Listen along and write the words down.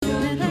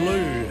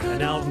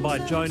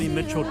right, Joni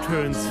Mitchell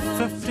turns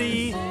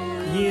 50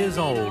 years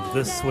old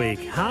this week.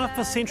 Half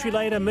a century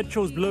later,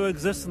 Mitchell's blue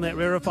exists in that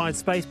rarefied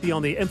space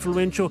beyond the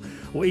influential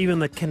or even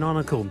the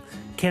canonical.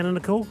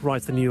 Canonical,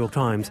 writes the New York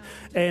Times,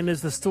 and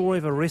is the story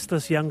of a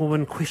restless young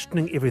woman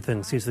questioning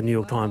everything, says the New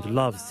York Times.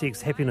 Love,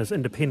 sex, happiness,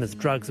 independence,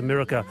 drugs,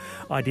 America,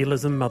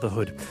 idealism,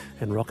 motherhood,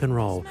 and rock and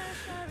roll.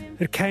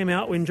 It came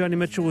out when Joni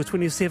Mitchell was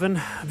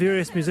 27.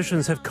 Various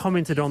musicians have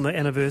commented on the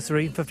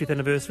anniversary, 50th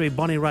anniversary.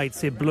 Bonnie Raitt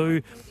said,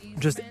 "Blue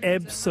just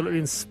absolutely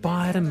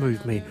inspired and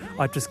moved me.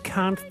 I just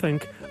can't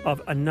think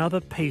of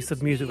another piece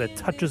of music that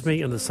touches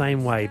me in the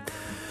same way."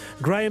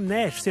 Graham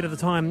Nash said at the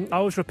time, "I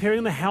was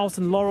repairing the house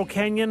in Laurel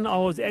Canyon. I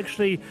was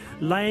actually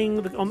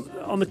laying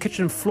on the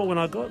kitchen floor when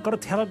I got a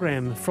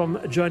telegram from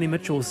Joni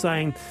Mitchell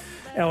saying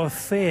our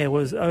affair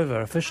was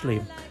over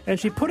officially." And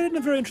she put it in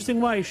a very interesting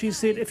way. She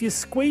said, "If you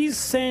squeeze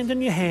sand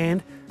in your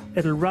hand,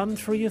 it'll run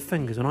through your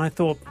fingers." And I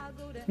thought,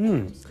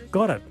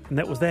 got it. And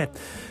that was that.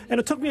 And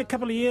it took me a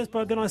couple of years,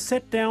 but then I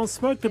sat down,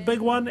 smoked a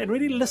big one, and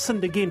really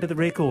listened again to the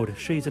record.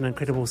 She's an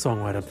incredible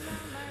songwriter.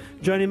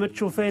 Joni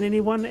Mitchell fan,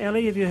 anyone?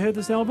 Ali, have you heard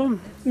this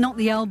album? Not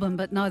the album,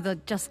 but no, they're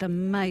just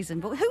amazing.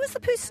 But who was the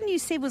person you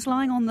said was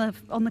lying on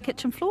the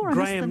kitchen floor?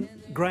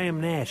 Graham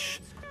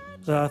Nash.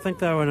 I think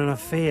they were in an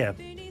affair.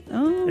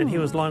 Oh. And he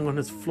was lying on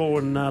his floor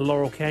in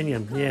Laurel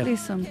Canyon. Yeah.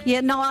 Bless him.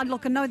 Yeah, no, I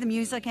know the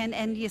music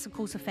and yes, of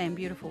course, a fan.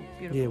 Beautiful.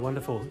 Yeah,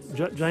 wonderful.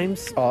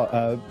 James?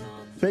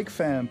 Big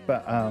fan,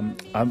 but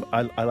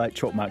I like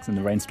Chalk Marks in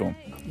the Rainstorm.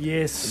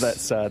 Yes.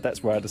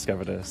 That's where I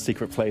discovered A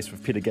Secret Place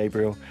with Peter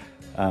Gabriel.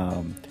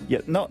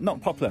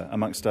 Not popular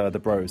amongst the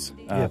bros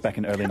back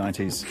in early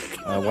 90s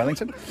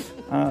Wellington.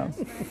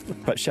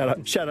 But shout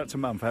out to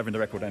Mum for having the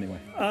record anyway.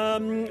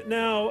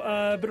 Now,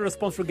 a bit of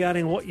response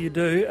regarding what you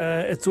do.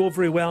 It's all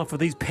very well for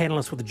these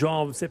panellists with the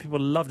jobs that people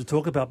love to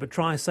talk about, but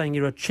try saying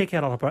you're a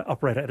checkout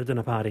operator at a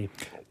dinner party.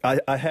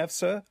 I have,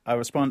 sir. I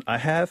respond, I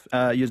have.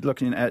 You're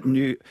looking at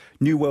New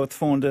World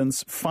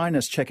Thornton's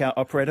finest checkout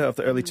operator of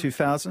the early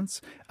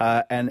 2000s,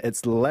 and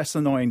it's less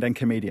annoying than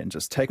comedian.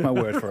 Just take my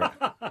word for it.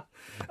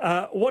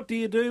 What do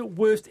you do?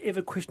 Worst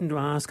ever question to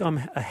ask.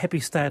 I'm a happy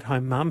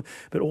stay-at-home mum,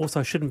 but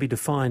also shouldn't be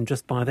defined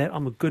just by that.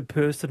 I'm a good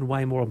person,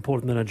 way more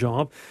important than a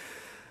job.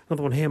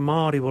 Another one here,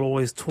 Māori will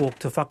always talk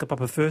to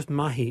whakapapa first.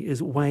 Mahi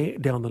is way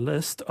down the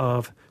list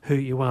of who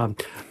you are.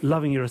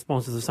 Loving your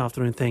responses this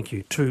afternoon, thank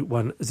you.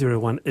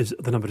 2101 is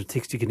the number to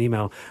text. You can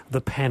email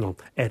the panel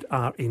at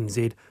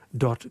rnz.co.nz.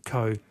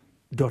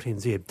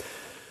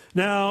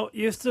 Now,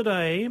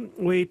 yesterday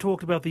we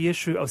talked about the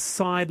issue of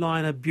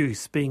sideline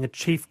abuse being a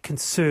chief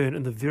concern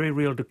in the very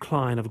real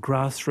decline of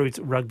grassroots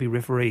rugby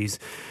referees.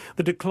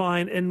 The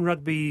decline in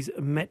rugby's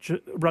match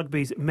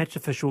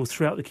officials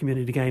throughout the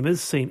community game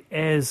is seen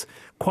as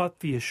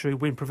quite the issue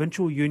when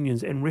provincial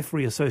unions and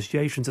referee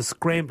associations are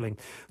scrambling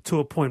to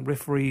appoint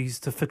referees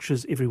to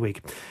fixtures every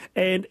week.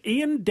 And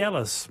Ian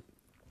Dallas,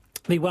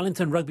 the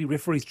Wellington Rugby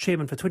Referees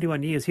Chairman for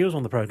 21 years, he was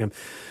on the program.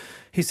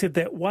 He said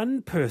that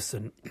one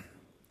person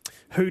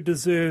who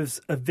deserves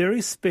a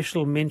very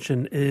special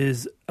mention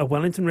is a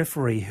Wellington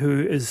referee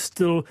who is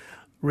still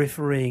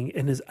refereeing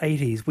in his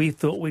 80s. We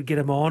thought we'd get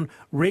him on.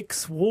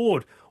 Rex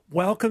Ward,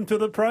 welcome to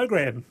the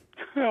program.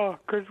 Oh,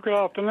 good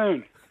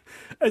afternoon.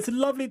 It's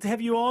lovely to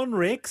have you on,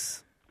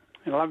 Rex.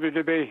 Lovely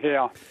to be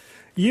here.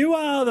 You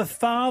are the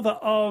father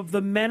of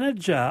the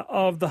manager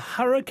of the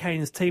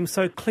Hurricanes team,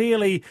 so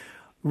clearly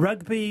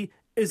rugby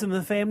is in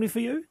the family for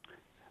you?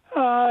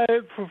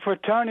 For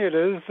Tony it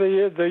is.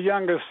 The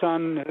youngest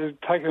son has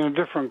taken a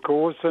different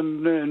course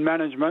in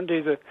management.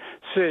 He's a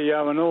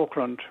CEO in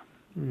Auckland.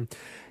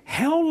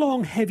 How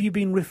long have you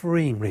been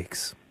refereeing,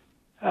 Rex?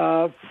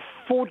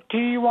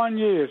 41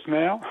 years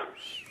now.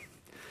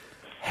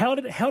 How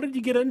did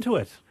you get into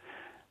it?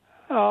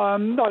 I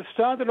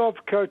started off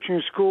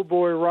coaching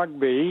schoolboy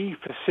rugby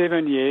for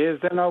 7 years.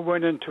 Then I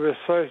went into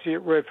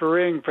associate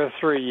refereeing for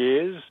 3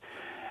 years.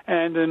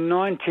 And in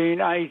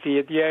 1980,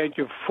 at the age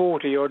of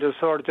 40, I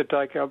decided to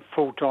take up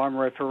full-time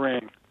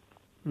refereeing.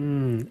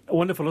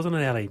 Wonderful, isn't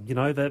it, Ali? You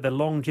know, the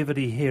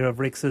longevity here of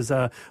Rex's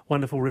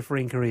wonderful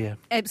refereeing career.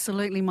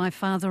 Absolutely. My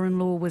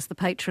father-in-law was the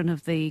patron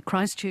of the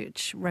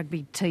Christchurch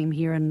rugby team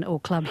here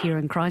or club here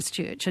in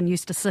Christchurch, and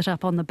used to sit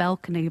up on the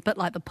balcony, a bit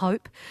like the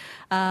Pope.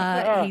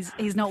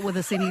 He's not with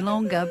us any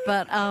longer,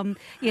 but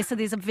so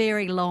there's a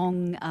very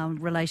long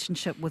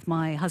relationship with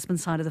my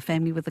husband's side of the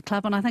family with the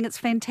club, and I think it's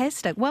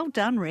fantastic. Well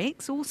done,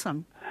 Rex.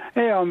 Awesome.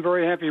 Yeah, I'm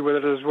very happy with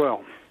it as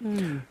well.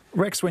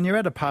 Rex, when you're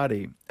at a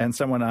party and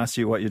someone asks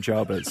you what your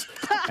job is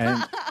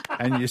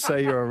and you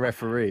say you're a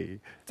referee,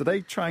 do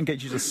they try and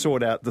get you to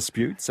sort out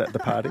disputes at the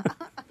party?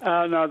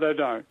 No, they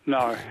don't.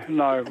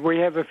 No. We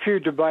have a few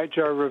debates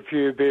over a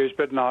few beers,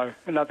 but no,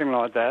 nothing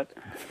like that.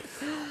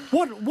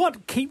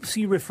 What keeps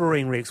you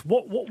refereeing, Rex?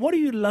 What do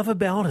you love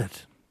about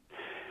it?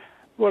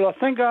 Well, I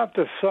think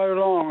after so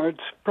long,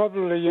 it's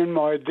probably in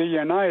my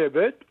DNA a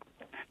bit.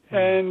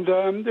 And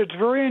it's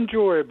very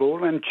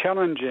enjoyable and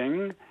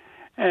challenging,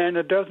 and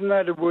it doesn't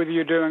matter whether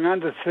you're doing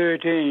under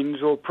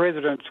 13s or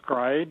president's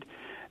grade.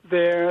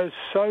 They're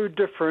so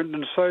different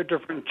and so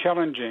different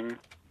challenging,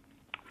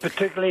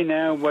 particularly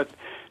now with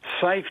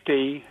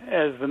safety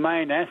as the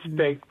main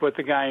aspect with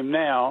the game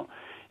now,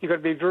 you've got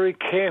to be very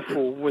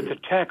careful with the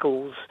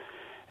tackles.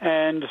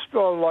 And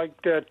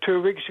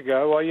 2 weeks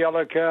ago, I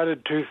yellow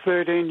carded 2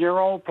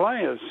 13-year-old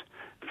players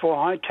for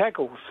high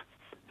tackles.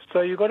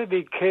 So you've got to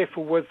be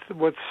careful with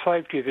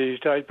safety these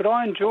days. But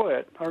I enjoy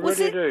it. I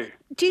really do.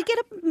 Do you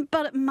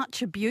get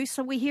much abuse?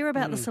 So we hear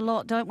about this a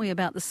lot, don't we,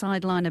 about the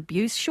sideline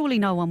abuse? Surely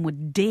no one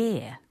would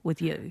dare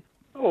with you.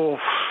 Oh,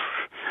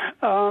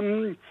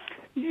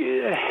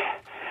 yeah.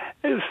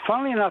 It's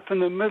funny enough, in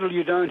the middle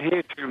you don't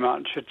hear too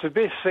much. It's the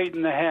best seat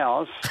in the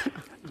house,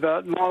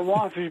 but my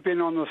wife has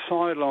been on the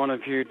sideline a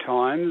few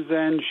times,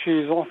 and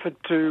she's offered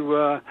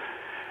to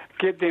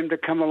get them to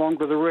come along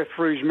to the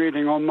referees'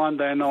 meeting on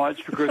Monday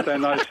nights because they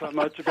know so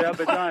much about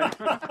the game.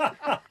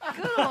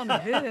 Good on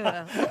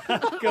her.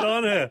 Good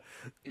on her.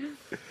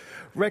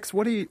 Rex,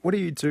 what do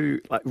you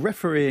do, like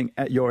refereeing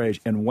at your age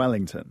in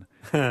Wellington,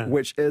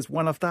 which is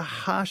one of the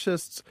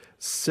harshest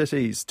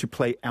cities to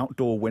play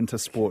outdoor winter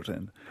sport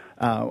in?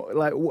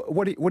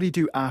 What do you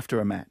do after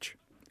a match,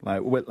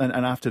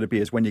 and after the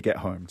beers when you get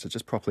home to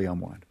just properly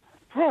unwind?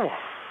 Oh,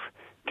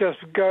 just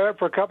go out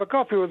for a cup of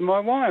coffee with my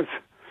wife.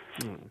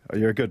 Oh,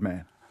 you're a good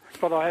man.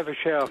 But I have a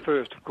shower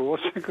first, of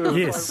course, because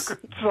Yes.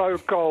 it's so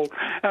cold.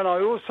 And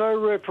I also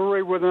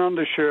referee with an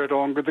undershirt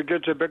on because it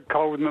gets a bit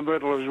cold in the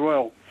middle as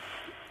well.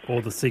 All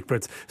the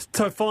secrets.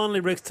 So finally,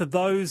 Rex, to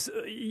those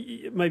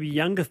maybe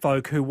younger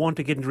folk who want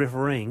to get into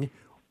refereeing,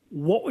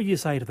 what would you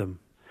say to them?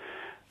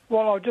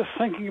 Well, I was just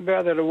thinking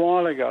about that a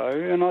while ago,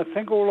 and I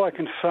think all I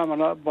can sum it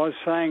up by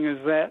saying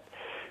is that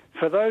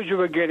for those who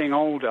are getting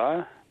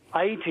older,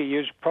 80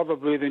 is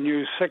probably the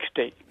new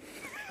 60.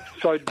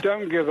 So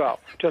don't give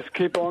up. Just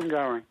keep on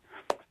going.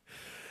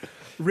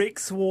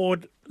 Rex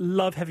Ward,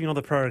 love having you on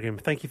the program.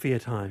 Thank you for your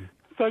time.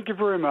 Thank you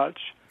very much.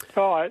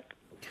 Bye.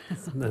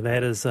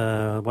 That is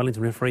a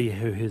Wellington referee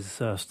who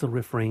is still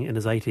refereeing in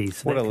his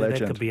 80s. What a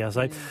legend. That could be us,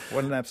 eh?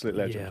 What an absolute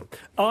legend.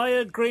 Yeah. I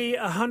agree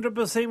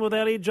 100% with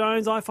Ellie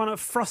Jones. I find it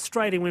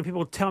frustrating when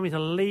people tell me to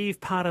leave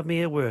part of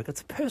me at work.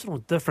 It's a personal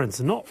difference,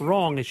 not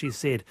wrong, as she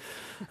said.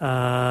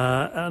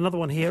 Another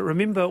one here.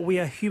 Remember, we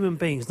are human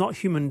beings, not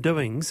human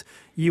doings.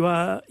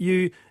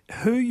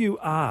 Who you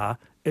are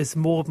is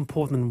more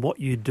important than what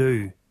you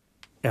do,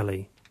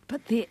 Ellie.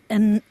 But they're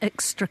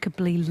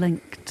inextricably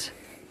linked,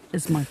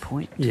 is my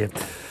point. Yeah.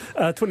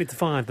 20 to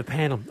 5, the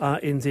panel,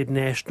 NZ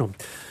National.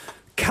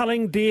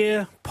 Culling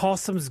deer,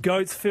 possums,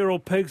 goats, feral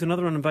pigs and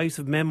other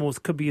invasive mammals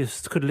could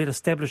let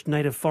established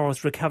native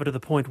forests recover to the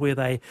point where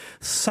they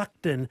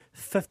sucked in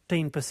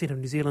 15% of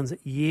New Zealand's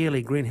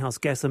yearly greenhouse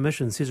gas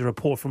emissions, says a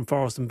report from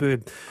Forest and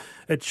Bird.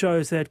 It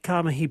shows that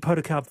Kamahi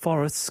podocarp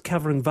forests,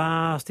 covering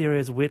vast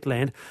areas of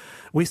westland,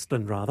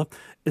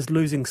 is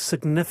losing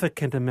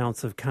significant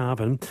amounts of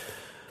carbon.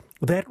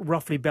 That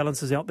roughly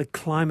balances out the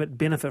climate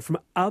benefit from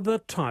other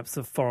types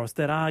of forest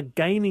that are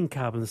gaining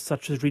carbon,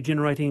 such as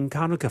regenerating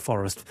Kanuka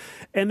forest.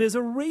 And there's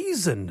a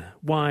reason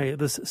why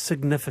this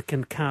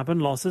significant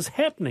carbon loss is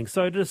happening.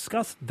 So to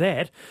discuss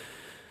that,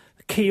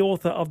 the key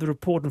author of the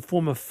report and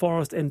former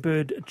Forest and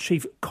Bird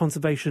Chief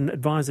Conservation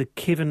Advisor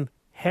Kevin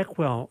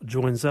Hackwell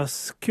joins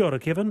us. Kia ora,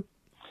 Kevin.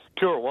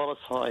 Kia ora, Wallace.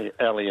 Hi,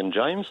 Ali and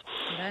James.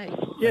 Hey.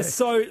 Yes,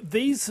 so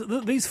these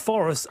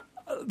forests,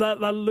 they're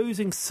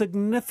losing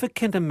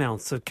significant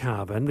amounts of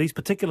carbon, these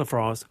particular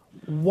forests.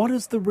 What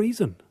is the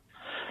reason?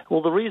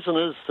 Well, the reason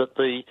is that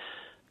the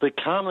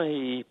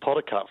Kamahi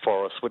podocarp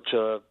forests,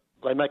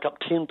 they make up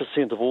 10%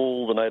 of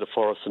all the native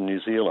forests in New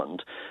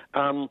Zealand.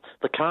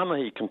 The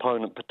Kamahi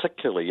component,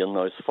 particularly in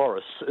those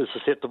forests, is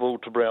susceptible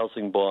to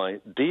browsing by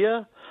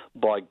deer,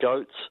 by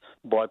goats,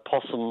 by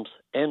possums,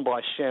 and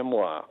by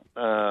chamois,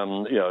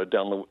 down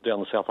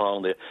the South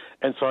Island there.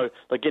 And so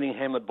they're getting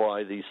hammered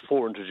by these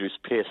 4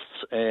 introduced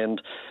pests. And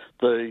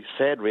the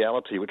sad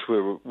reality, which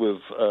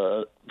we've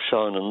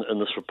shown in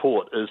this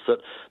report, is that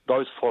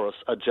those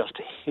forests are just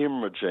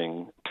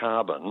hemorrhaging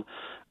carbon.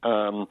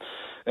 And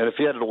if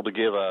you add it all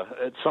together,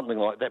 it's something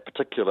like that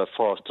particular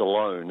forest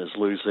alone is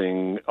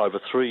losing over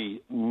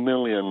 3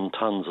 million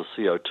tonnes of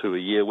CO2 a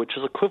year, which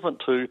is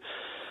equivalent to,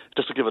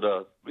 just to give it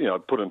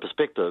put in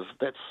perspective,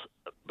 that's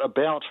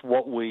about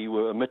what we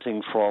were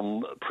emitting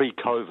from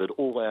pre-COVID,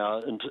 all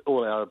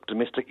our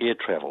domestic air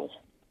travel.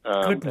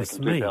 Goodness back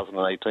in me.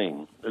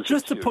 2018.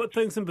 Just to put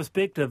things in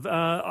perspective,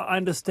 I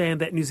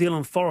understand that New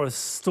Zealand forests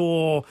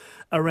store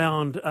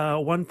around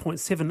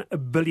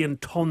 1.7 billion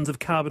tonnes of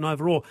carbon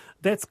overall.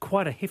 That's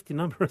quite a hefty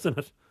number, isn't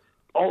it?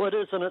 Oh, it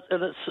is, and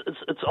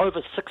it's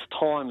over 6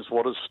 times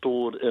what is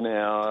stored in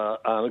our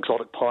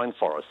exotic pine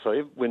forests.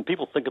 So when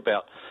people think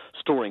about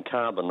storing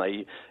carbon,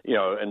 they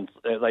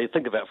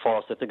think about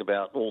forests, they think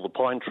about all the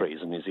pine trees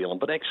in New Zealand.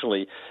 But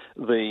actually,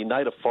 the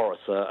native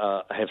forests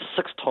have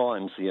 6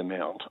 times the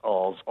amount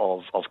of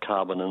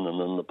carbon in them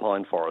than the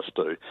pine forests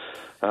do.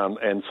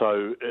 And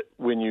so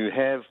when you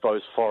have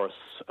those forests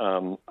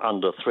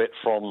under threat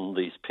from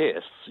these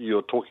pests,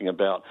 you're talking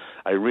about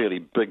a really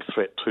big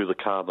threat to the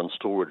carbon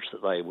storage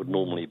that they would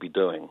normally be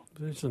doing.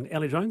 Listen,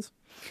 Ellie Jones?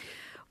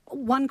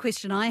 One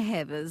question I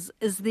have is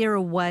there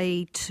a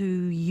way to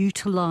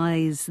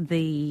utilise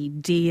the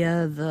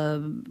deer,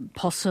 the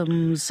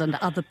possums and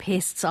other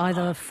pests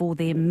either for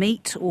their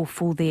meat or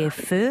for their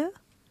fur?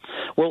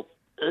 Well,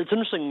 it's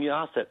interesting you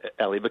ask that,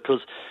 Ali, because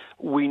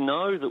we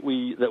know that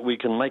we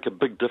can make a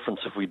big difference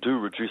if we do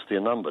reduce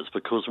their numbers.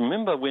 Because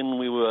remember when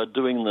we were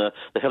doing the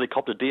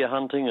helicopter deer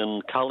hunting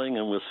and culling,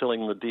 and we're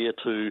selling the deer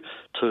to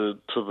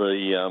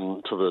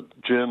the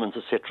Germans,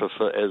 etc.,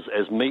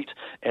 as meat,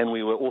 and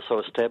we were also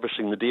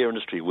establishing the deer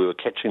industry. We were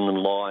catching them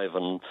live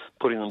and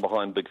putting them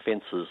behind big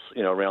fences,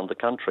 around the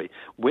country.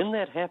 When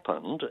that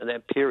happened,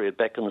 that period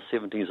back in the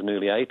 70s and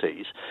early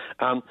 80s,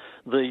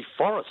 the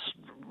forests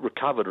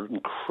recovered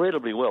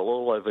incredibly well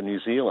all over New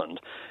Zealand.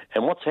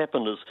 And what's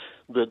happened is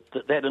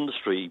that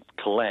industry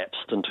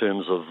collapsed in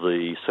terms of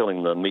the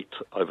selling the meat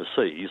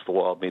overseas, the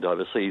wild meat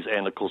overseas,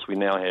 and of course we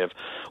now have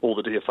all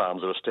the deer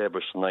farms are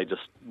established, and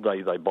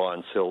they buy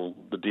and sell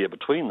the deer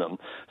between them.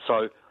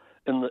 So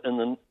in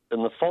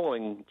the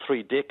following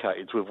 3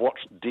 decades, we've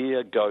watched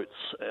deer, goats,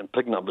 and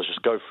pig numbers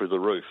just go through the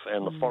roof,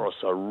 and the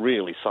forests are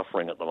really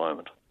suffering at the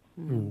moment.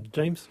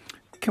 James,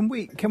 can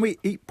we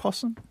eat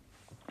possum?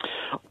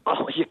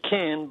 Oh, you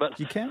can, but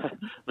you can.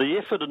 The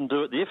effort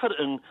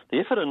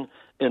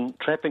in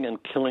trapping and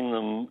killing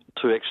them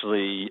to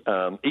actually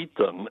eat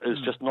them is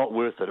just not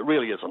worth it. It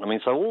really isn't. I mean,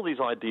 so all these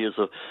ideas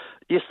of,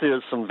 yes, there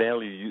is some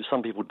value.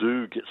 Some people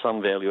do get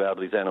some value out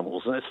of these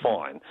animals, and that's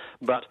fine.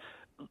 But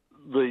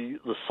the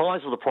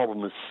size of the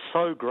problem is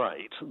so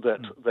great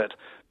that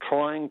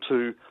trying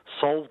to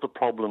solve the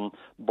problem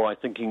by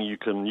thinking you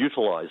can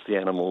utilise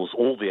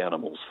all the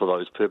animals for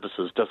those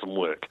purposes doesn't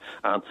work.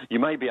 You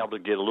may be able to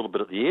get a little bit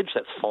at the edge,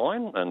 that's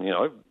fine, and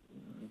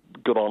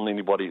good on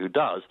anybody who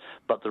does,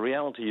 but the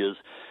reality is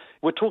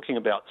we're talking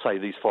about, say,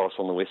 these forests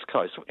on the west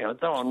coast.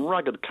 They're on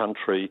rugged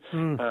country.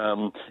 There's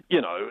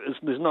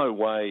no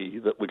way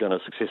that we're going to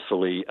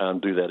successfully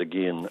do that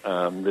again.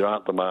 There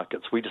aren't the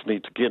markets. We just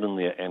need to get in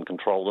there and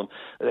control them.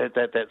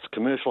 That's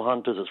commercial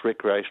hunters, it's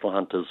recreational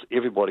hunters.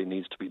 Everybody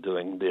needs to be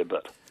doing their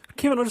bit.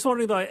 Kevin, I'm just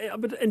wondering, though,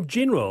 but in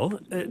general,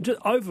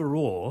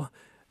 overall,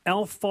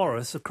 our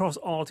forests across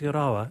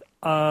Aotearoa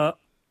are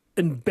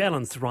in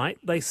balance, right?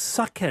 They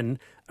suck in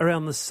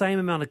around the same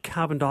amount of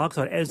carbon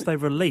dioxide as they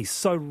release.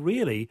 So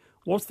really,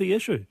 what's the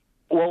issue?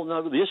 Well,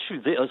 no, the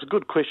issue there is a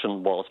good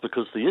question, Wallace,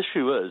 because the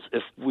issue is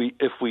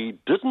if we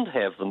didn't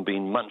have them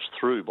being munched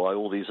through by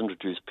all these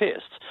introduced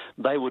pests,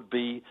 they would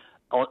be,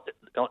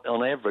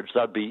 on average,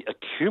 they'd be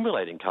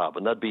accumulating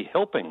carbon. They'd be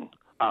helping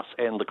us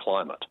and the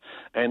climate.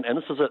 And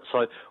this is it.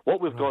 So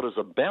what we've got is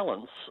a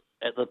balance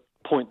at the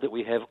point that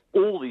we have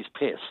all these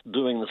pests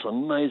doing this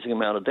amazing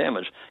amount of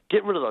damage.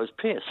 Get rid of those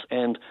pests,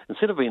 and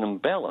instead of being in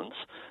balance,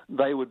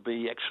 they would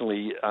be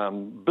actually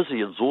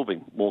busy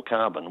absorbing more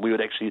carbon.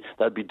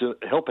 They'd be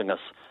helping us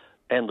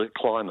and the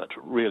climate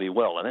really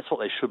well, and that's what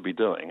they should be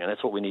doing, and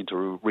that's what we need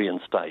to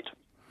reinstate.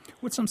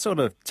 Would some sort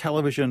of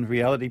television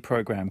reality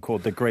program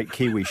called The Great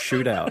Kiwi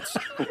Shootouts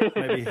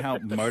maybe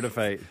help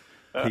motivate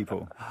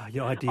people?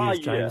 Your ideas,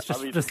 James,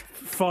 just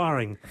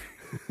firing.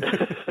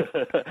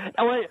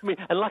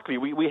 And luckily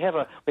we have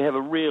a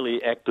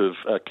really active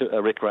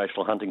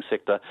recreational hunting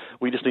sector.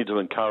 We just need to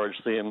encourage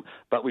them,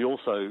 but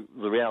the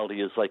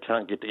reality is they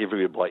can't get to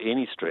everywhere by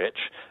any stretch,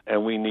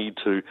 and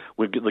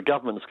the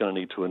government is going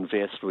to need to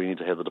invest. We need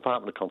to have the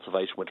Department of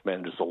Conservation, which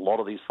manages a lot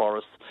of these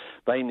forests.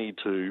 They need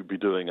to be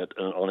doing it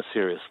on a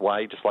serious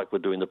way, just like we're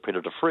doing the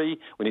predator-free.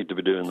 We need to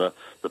be doing the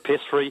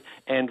pest-free,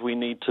 and we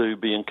need to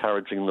be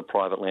encouraging the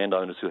private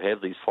landowners who have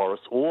these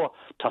forests or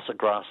tussock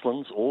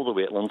grasslands or the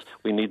wetlands.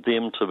 We need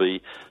them to be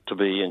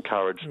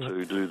encouraged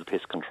to do the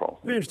pest control.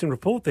 Very interesting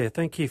report there.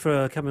 Thank you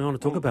for coming on to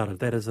talk about it.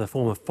 That is a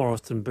former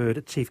Forest and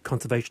Bird Chief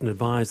Conservation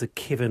Advisor,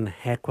 Kevin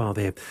Hackwell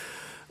there.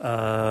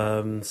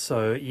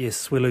 So,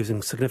 yes, we're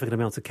losing significant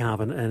amounts of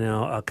carbon in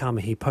our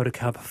Kamahi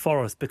Potocarp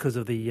forest because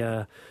of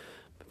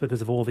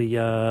all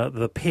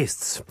the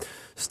pests,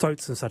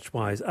 stoats and such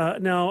wise.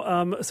 Now,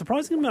 a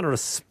surprising amount of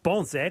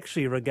response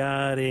actually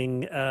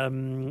regarding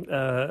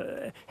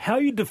how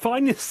you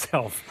define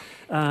yourself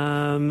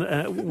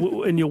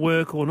in your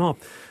work or not.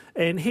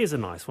 And here's a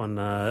nice one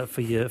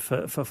for you,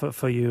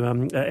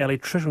 Ali.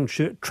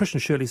 Trish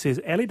and Shirley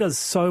says, Ali does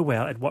so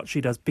well at what she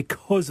does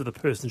because of the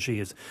person she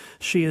is.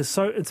 She is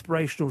so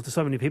inspirational to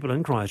so many people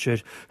in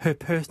Christchurch. Her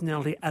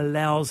personality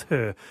allows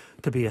her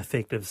to be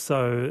effective.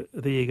 So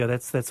there you go.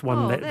 That's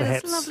one that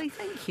perhaps... that's lovely.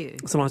 Thank you.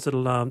 It's a nice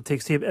little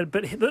text here.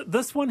 But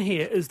this one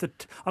here is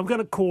I'm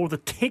going to call the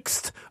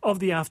text of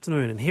the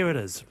afternoon, and here it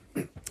is.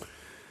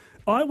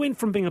 I went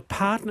from being a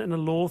partner in a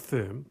law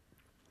firm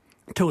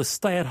to a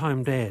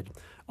stay-at-home dad.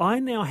 I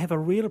now have a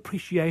real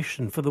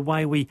appreciation for the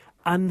way we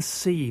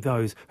unsee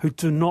those who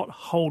do not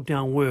hold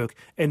down work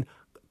in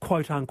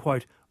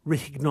quote-unquote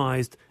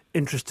recognised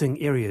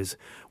interesting areas.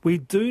 We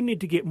do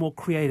need to get more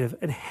creative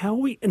in how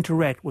we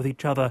interact with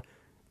each other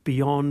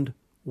beyond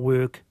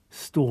work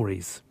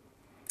stories.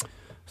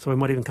 So we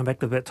might even come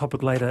back to that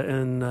topic later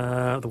in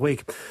the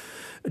week.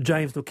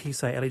 James,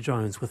 Nokise, Ali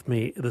Jones with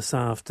me this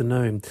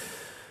afternoon.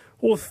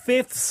 Or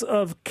thefts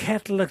of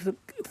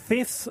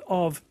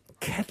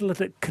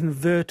catalytic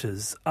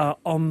converters are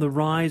on the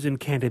rise in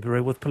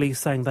Canterbury, with police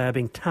saying they are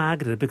being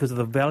targeted because of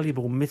the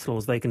valuable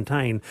metals they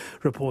contain,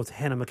 reports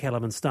Hannah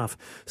McCallum and Stuff.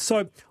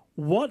 So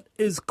what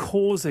is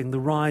causing the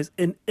rise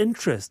in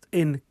interest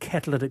in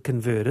catalytic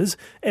converters,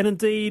 and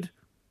indeed,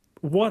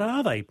 what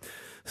are they?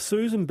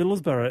 Susan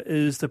Billsborough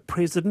is the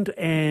president of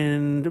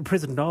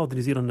the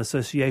New Zealand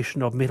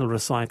Association of Metal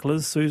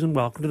Recyclers. Susan,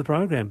 welcome to the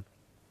program.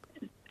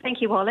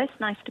 Thank you, Wallace.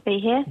 Nice to be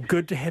here.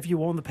 Good to have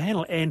you on the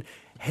panel. And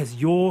has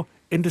your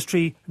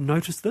industry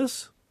noticed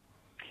this?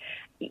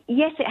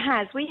 Yes, it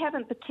has. We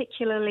haven't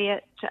particularly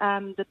at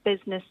the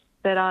business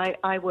that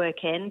I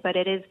work in, but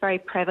it is very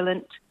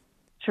prevalent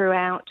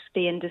throughout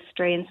the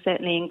industry and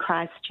certainly in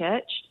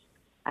Christchurch.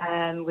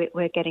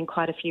 We're getting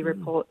quite a few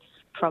reports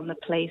from the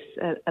police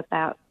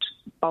about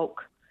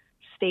bulk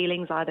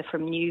stealings, either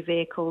from new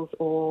vehicles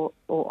or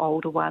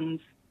older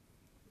ones.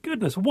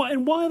 Goodness, why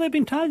have they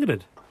been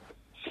targeted?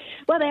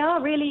 Well, they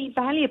are really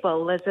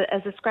valuable as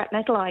a scrap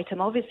metal item.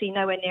 Obviously,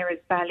 nowhere near as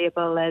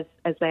valuable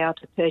as they are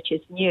to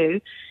purchase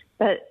new,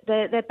 but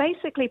they're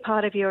basically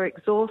part of your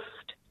exhaust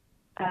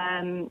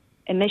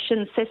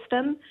emission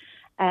system,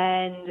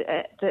 and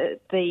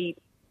it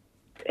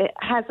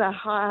has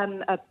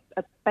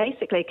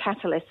basically a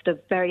catalyst of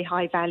very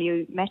high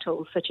value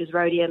metals such as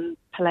rhodium,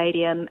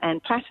 palladium,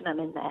 and platinum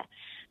in there,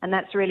 and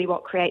that's really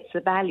what creates the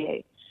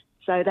value.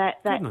 So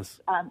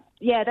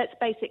that's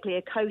basically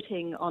a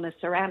coating on a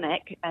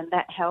ceramic, and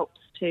that helps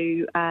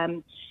to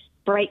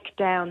break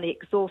down the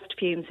exhaust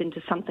fumes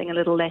into something a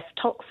little less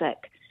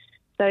toxic.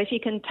 So if you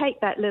can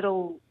take that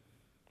little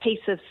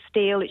piece of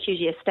steel, it's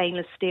usually a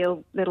stainless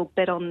steel little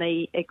bit on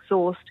the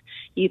exhaust,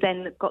 you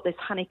then got this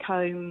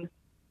honeycomb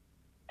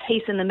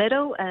piece in the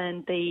middle,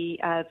 and the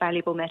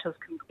valuable metals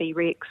can be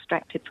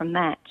re-extracted from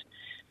that.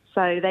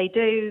 So they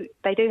do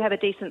have a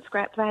decent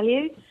scrap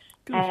value.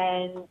 Good.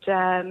 And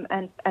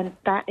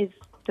that is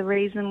the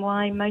reason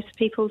why most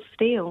people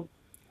steal.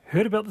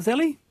 Heard about this,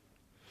 Ellie?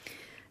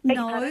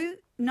 No.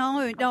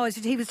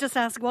 He was just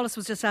asking. Wallace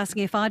was just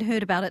asking if I'd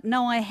heard about it.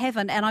 No, I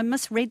haven't, and I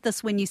misread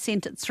this when you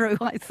sent it through.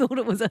 I thought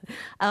it was a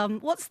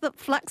what's the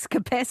flux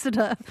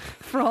capacitor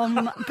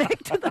from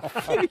Back to the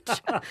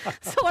Future?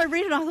 So I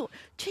read it. And I thought,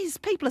 geez,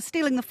 people are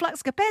stealing the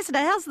flux capacitor.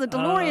 How's the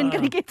DeLorean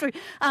going to get through?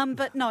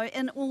 But no,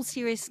 in all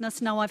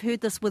seriousness, no. I've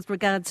heard this with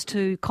regards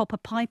to copper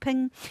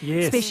piping,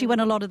 especially when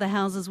a lot of the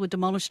houses were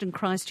demolished in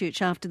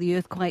Christchurch after the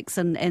earthquakes,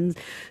 and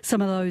some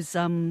of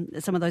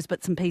those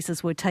bits and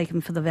pieces were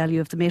taken for the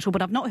value of the metal.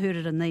 But I've not heard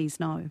it in these,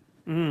 no.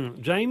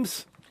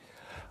 James?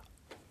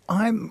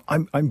 I'm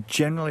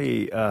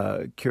generally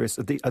curious.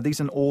 Are these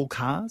in all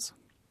cars?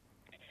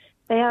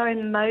 They are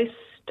in most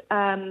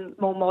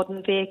more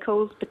modern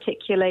vehicles,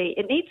 particularly.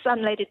 It needs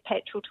unleaded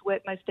petrol to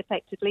work most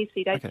effectively, so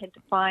you don't tend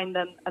to find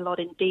them a lot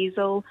in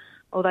diesel,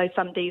 although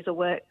some diesel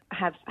work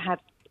have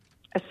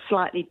a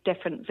slightly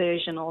different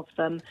version of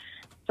them.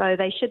 So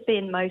they should be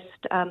in most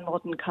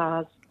modern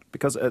cars.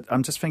 Because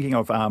I'm just thinking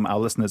of our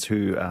listeners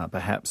who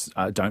perhaps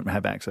don't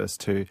have access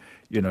to,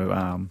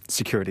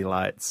 security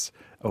lights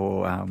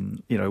or,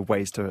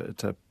 ways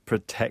to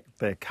protect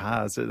their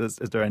cars. Is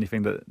there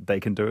anything that they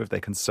can do if they're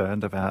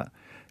concerned about,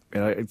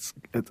 it's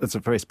a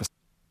very specific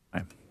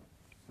item.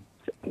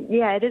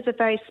 Yeah, it is a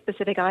very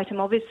specific item.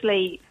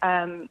 Obviously,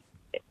 the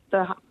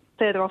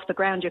further off the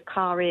ground your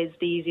car is,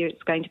 the easier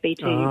it's going to be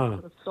to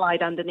sort of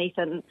slide underneath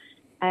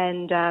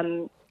and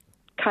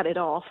cut it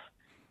off.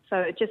 So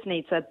it just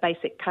needs a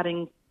basic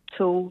cutting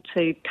tool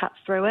to cut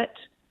through it.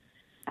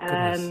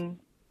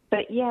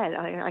 But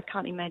yeah, I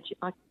can't imagine.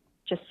 I'm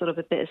just sort of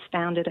a bit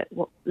astounded at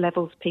what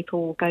levels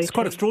people will go to. It's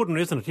quite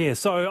extraordinary, isn't it? Yeah.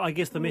 So I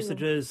guess the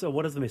message is,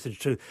 what is the message?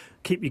 To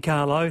keep your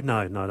car low?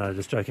 No,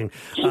 just joking.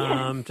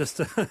 Just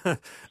to suck it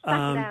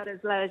out as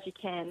low as you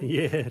can.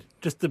 Yeah,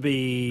 just to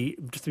be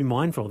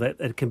mindful that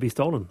it can be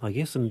stolen, I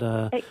guess, and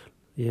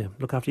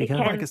look after your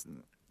car. I guess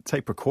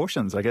take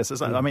precautions, I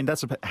guess. I mean,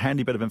 that's a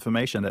handy bit of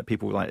information that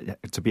people like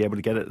to be able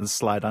to get it and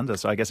slide under.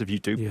 So I guess if you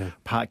do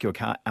park your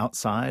car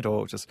outside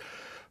or just,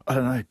 I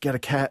don't know, get a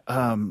cat,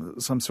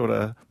 some sort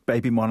of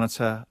baby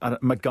monitor,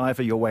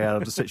 MacGyver your way out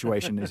of the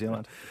situation in New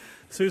Zealand.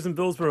 Susan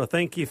Billsborough,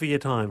 thank you for your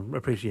time.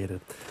 Appreciate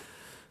it.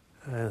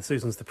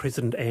 Susan's the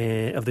president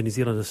of the New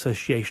Zealand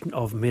Association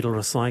of Metal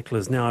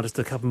Recyclers. Now, just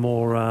a couple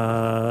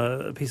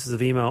more pieces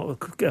of email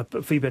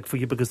feedback for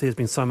you, because there's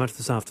been so much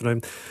this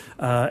afternoon,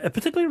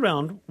 particularly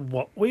around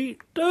what we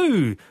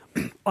do.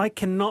 I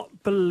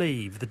cannot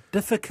believe the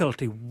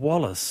difficulty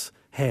Wallace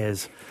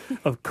has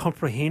of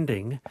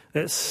comprehending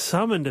that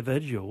some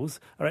individuals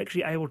are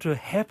actually able to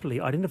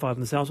happily identify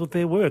themselves with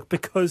their work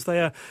because they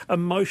are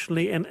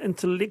emotionally and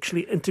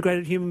intellectually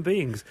integrated human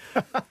beings.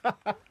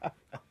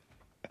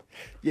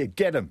 Yeah,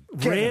 get him.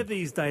 Rare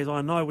these days,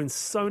 I know, when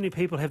so many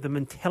people have the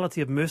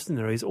mentality of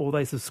mercenaries, or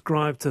they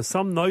subscribe to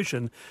some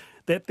notion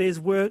that there's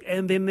work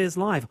and then there's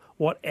life.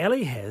 What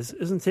Ali has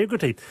is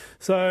integrity.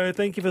 So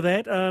thank you for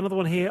that. Another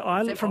one here.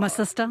 Is it from a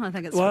sister? I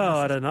think it's well, from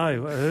a I don't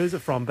know who's it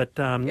from, but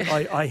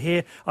I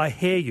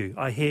hear you.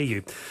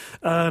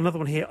 Another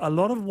one here. A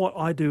lot of what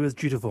I do is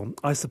dutiful.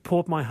 I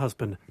support my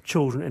husband,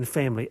 children and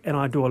family, and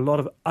I do a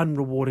lot of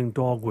unrewarding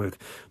dog work,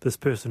 this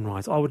person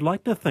writes. I would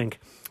like to think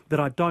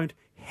that I don't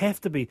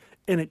have to be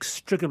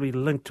inextricably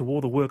linked to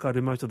all the work I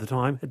do most of the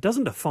time. It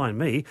doesn't define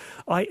me.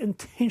 I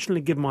intentionally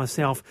give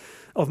myself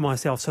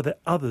so that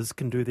others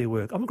can do their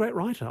work. I'm a great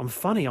writer. I'm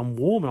funny. I'm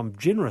warm. I'm a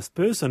generous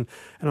person.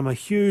 And I'm a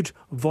huge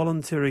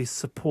voluntary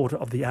supporter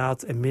of the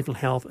arts and mental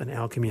health in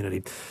our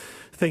community.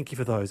 Thank you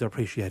for those. I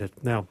appreciate it.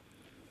 Now,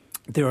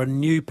 there are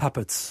new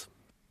puppets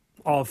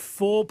of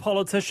 4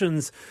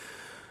 politicians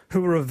who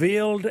were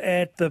revealed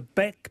at the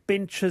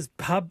Backbenchers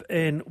pub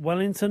in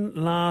Wellington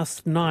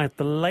last night.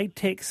 The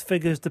latex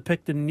figures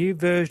depict a new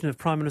version of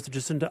Prime Minister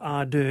Jacinda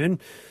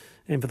Ardern,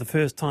 and for the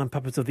first time,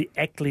 puppets of the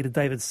ACT leader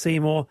David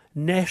Seymour,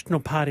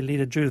 National Party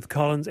leader Judith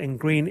Collins and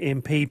Green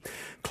MP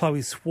Chloe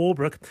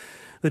Swarbrick.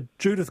 The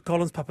Judith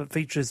Collins puppet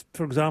features,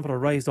 for example, a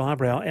raised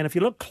eyebrow, and if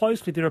you look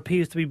closely, there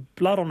appears to be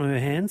blood on her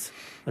hands.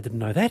 I didn't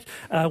know that.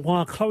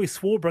 While Chloe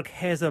Swarbrick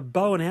has a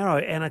bow and arrow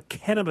and a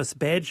cannabis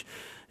badge.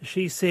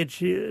 She said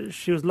she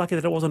was lucky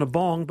that it wasn't a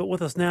bong, but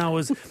with us now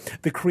is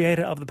the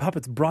creator of the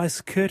puppets,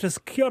 Bryce Curtis.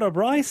 Kia ora,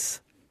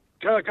 Bryce.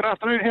 Good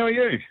afternoon, how are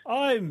you?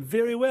 I'm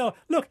very well.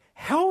 Look,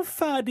 how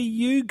far do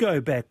you go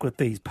back with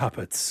these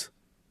puppets?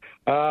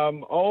 I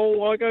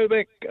go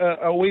back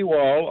a wee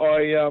while.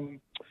 I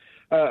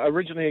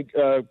originally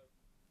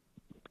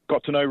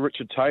got to know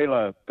Richard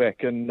Taylor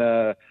back in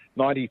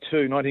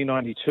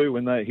 1992,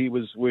 when he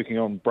was working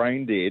on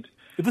Brain Dead.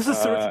 This is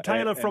Sir Richard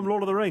Taylor from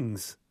Lord of the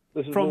Rings,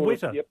 this is from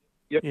Weta. Yep,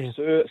 yeah.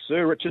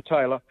 Sir Richard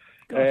Taylor.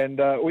 Gosh.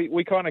 And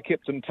we kind of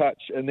kept in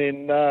touch. And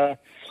then I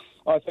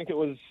think it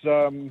was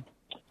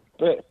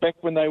back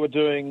when they were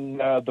doing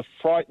The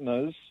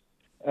Frighteners,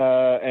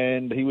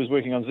 and he was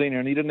working on Xena,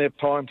 and he didn't have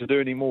time to do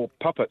any more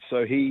puppets.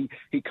 So he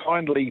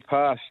kindly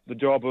passed the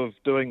job of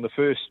doing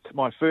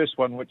my first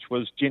one, which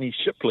was Jenny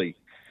Shipley.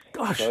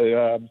 Gosh.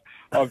 So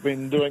I've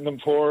been doing them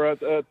for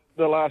the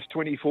last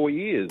 24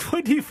 years.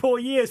 24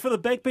 years for the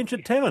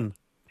Backbencher Tavern.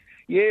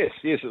 Yes,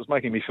 it was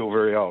making me feel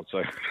very old.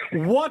 So,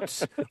 what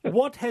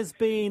have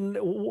been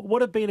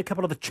a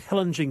couple of the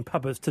challenging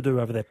puppets to do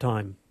over that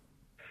time?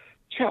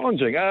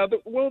 Challenging?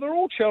 Well, they're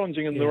all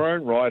challenging in their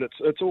own right.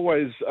 It's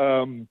always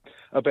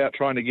about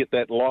trying to get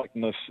that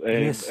likeness,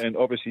 and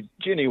obviously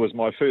Jenny was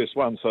my first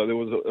one, so there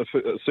was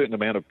a certain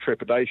amount of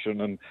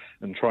trepidation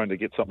and trying to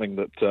get something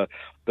that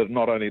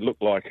not only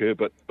looked like her,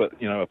 but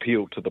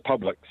appealed to the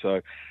public. So,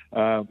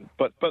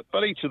 but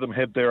each of them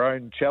had their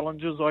own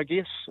challenges, I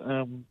guess.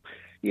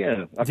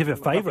 Yeah. Do you have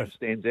a favourite?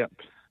 Stands out.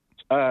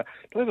 Do I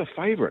have a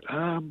favourite?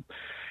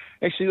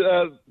 Actually,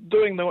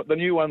 doing the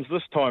new ones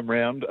this time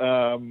round,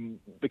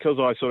 because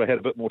I sort of had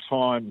a bit more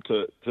time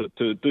to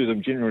do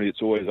them. Generally,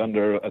 it's always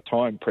under a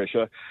time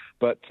pressure.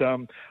 But I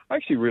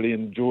actually really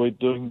enjoyed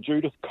doing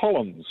Judith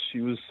Collins. She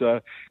was,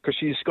 because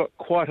she's got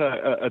quite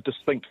a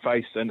distinct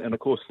face, and of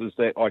course there's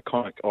that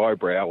iconic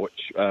eyebrow,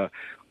 which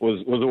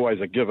was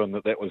always a given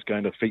that was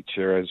going to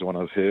feature as one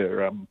of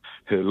her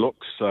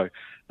looks. So.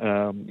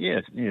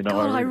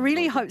 I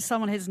really hope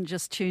someone hasn't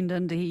just tuned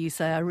in to hear you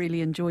say, I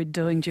really enjoyed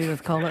doing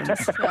Judith Collins.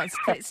 It's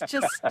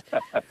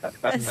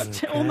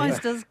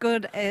almost as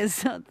good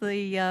as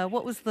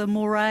what was the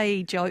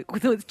Moray joke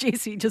with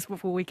Jessie just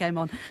before we came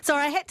on.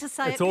 Sorry, I had to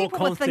say it. People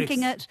were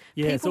thinking it.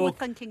 Yeah, People were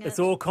thinking it. It's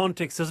all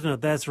context, isn't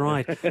it? That's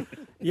right.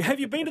 Have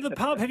you been to the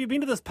pub? Have you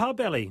been to this pub,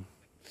 Ellie?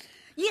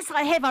 Yes,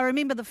 I have. I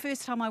remember the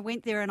first time I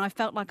went there and I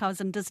felt like I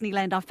was in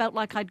Disneyland. I felt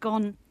like I'd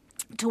gone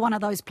to one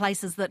of those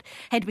places that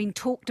had been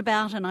talked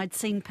about and I'd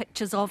seen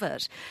pictures of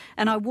it.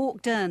 And I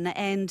walked in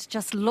and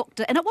just looked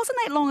at, and it wasn't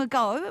that long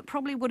ago, it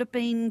probably would have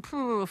been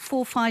 4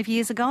 or 5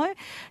 years ago,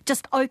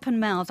 just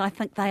open-mouthed. I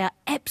think they are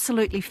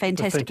absolutely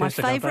fantastic. My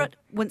favourite,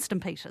 Winston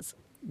Peters.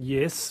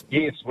 Yes.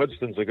 Yes,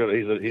 Winston's a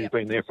good. He's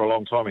been there for a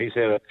long time. He's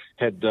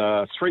had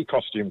 3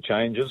 costume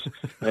changes,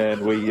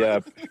 and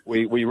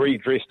we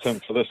redressed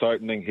him for this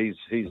opening.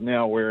 He's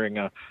now wearing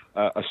a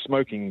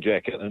smoking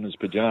jacket in his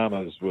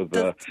pajamas with.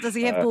 Does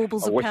he have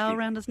baubles of power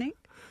around his neck?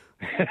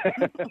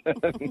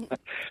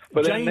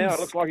 But then now it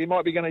looks like he's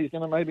going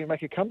to maybe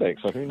make a comeback.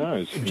 So who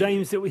knows?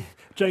 James, you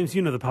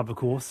know the pub, of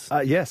course.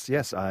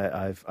 Yes.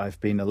 I've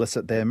been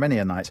illicit there many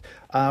a night.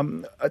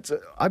 I'm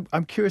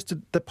curious.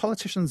 Do the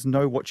politicians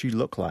know what you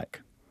look like?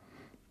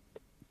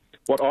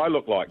 What I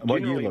look like? What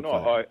Generally you look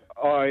not. like?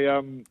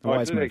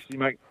 I did actually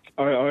make.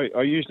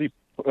 I usually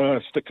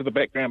stick to the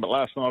background, but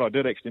last night I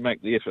did actually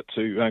make the effort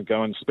to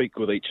go and speak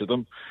with each of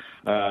them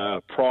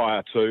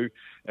prior to.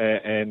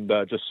 And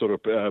just sort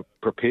of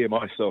prepare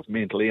myself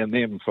mentally and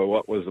them for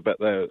what was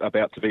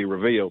about to be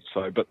revealed.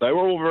 So, but they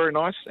were all very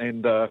nice,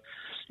 and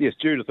yes,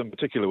 Judith in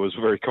particular was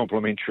very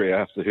complimentary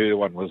after her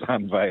one was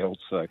unveiled.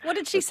 So, what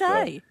did she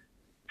say?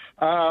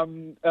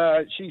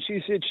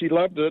 She said she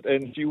loved it,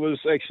 and she was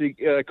actually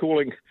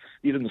calling.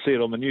 You didn't see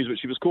it on the news, but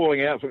she was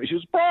calling out for me. She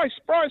was, Bryce,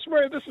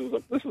 where this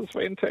is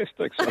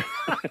fantastic. So,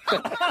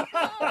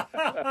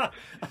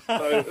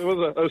 so it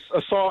was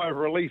a sigh of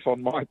relief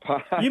on my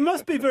part. You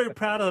must be very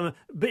proud of them.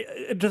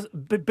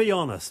 Be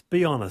honest.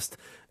 Be honest.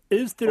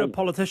 Is there a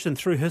politician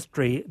through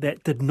history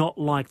that did not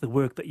like the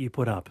work that you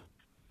put up?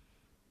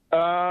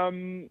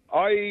 I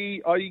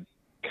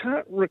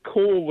can't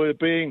recall there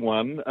being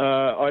one.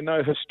 I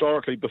know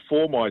historically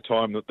before my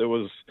time that there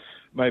was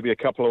maybe a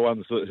couple of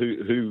ones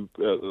who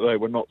they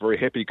were not very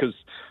happy because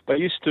they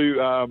used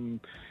to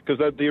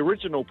because the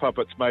original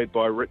puppets made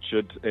by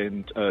Richard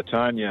and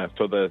Tanya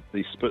for the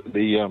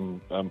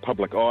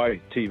Public Eye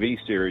TV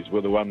series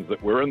were the ones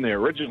that were in there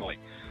originally.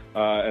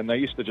 And they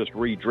used to just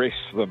redress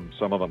them,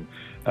 some of them.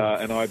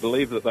 And I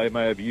believe that they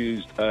may have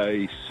used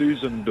a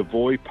Susan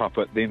Devoy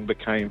puppet, then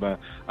became a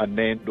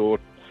Nandor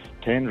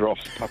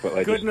Tandros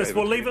puppet. Goodness,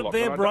 we'll leave it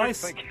there,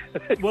 Bryce.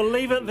 We'll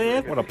leave it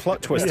there. What a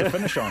plot twist to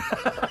finish on.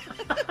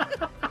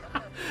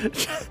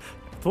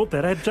 Thought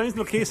that. James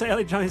Nokise,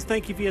 Ali Jones,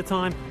 thank you for your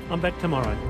time. I'm back tomorrow.